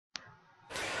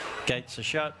Gates are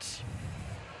shut,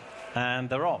 and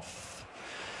they're off.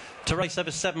 To race over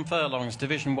 7 furlongs,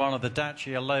 Division 1 of the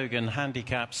Dacia Logan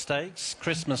Handicap Stakes.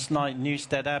 Christmas night,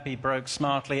 Newstead Abbey broke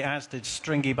smartly, as did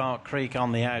Stringy Bark Creek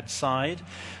on the outside.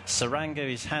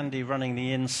 Sarango is handy running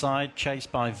the inside,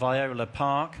 chased by Viola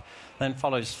Park. Then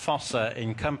follows Fossa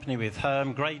in company with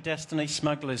Herm. Grey Destiny,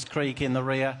 Smuggler's Creek in the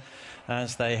rear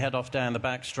as they head off down the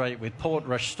back straight, with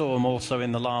Portrush Storm also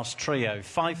in the last trio.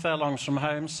 5 furlongs from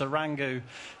home, Sarango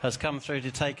has come through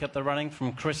to take up the running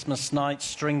from Christmas night,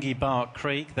 Stringy Bark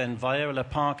Creek, then Viola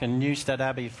Park and Newstead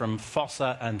Abbey from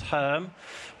Fossa and Herm.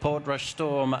 Portrush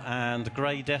Storm and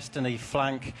Grey Destiny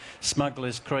flank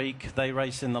Smuggler's Creek. They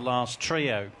race in the last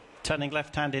trio. Turning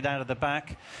left-handed out of the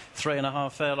back,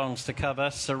 3.5 furlongs to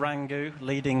cover. Sarango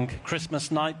leading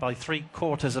Christmas night by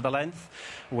 3/4 of a length,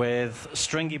 with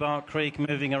Stringy Bark Creek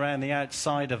moving around the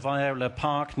outside of Viola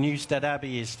Park. Newstead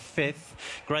Abbey is 5th.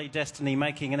 Grey Destiny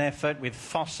making an effort, with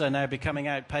Fossa now becoming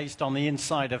outpaced on the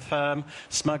inside of Herm.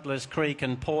 Smuggler's Creek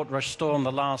and Portrush Storm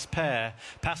the last pair.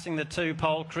 Passing the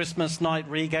 2-pole, Christmas night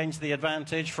regains the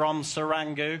advantage from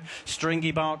Sarango.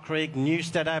 Stringy Bark Creek,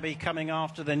 Newstead Abbey coming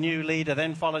after the new leader,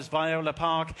 then follows Viola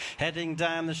Park heading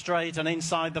down the straight and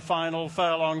inside the final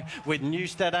furlong, with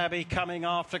Newstead Abbey coming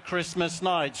after Christmas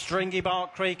night. Stringy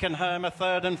Bark Creek and Herm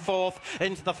 3rd and 4th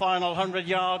into the final 100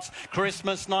 yards.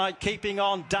 Christmas night keeping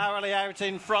on, dourly out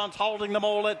in front, holding them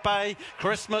all at bay.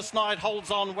 Christmas night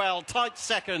holds on well, tight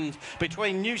second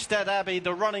between Newstead Abbey,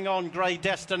 the running on Grey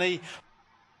Destiny.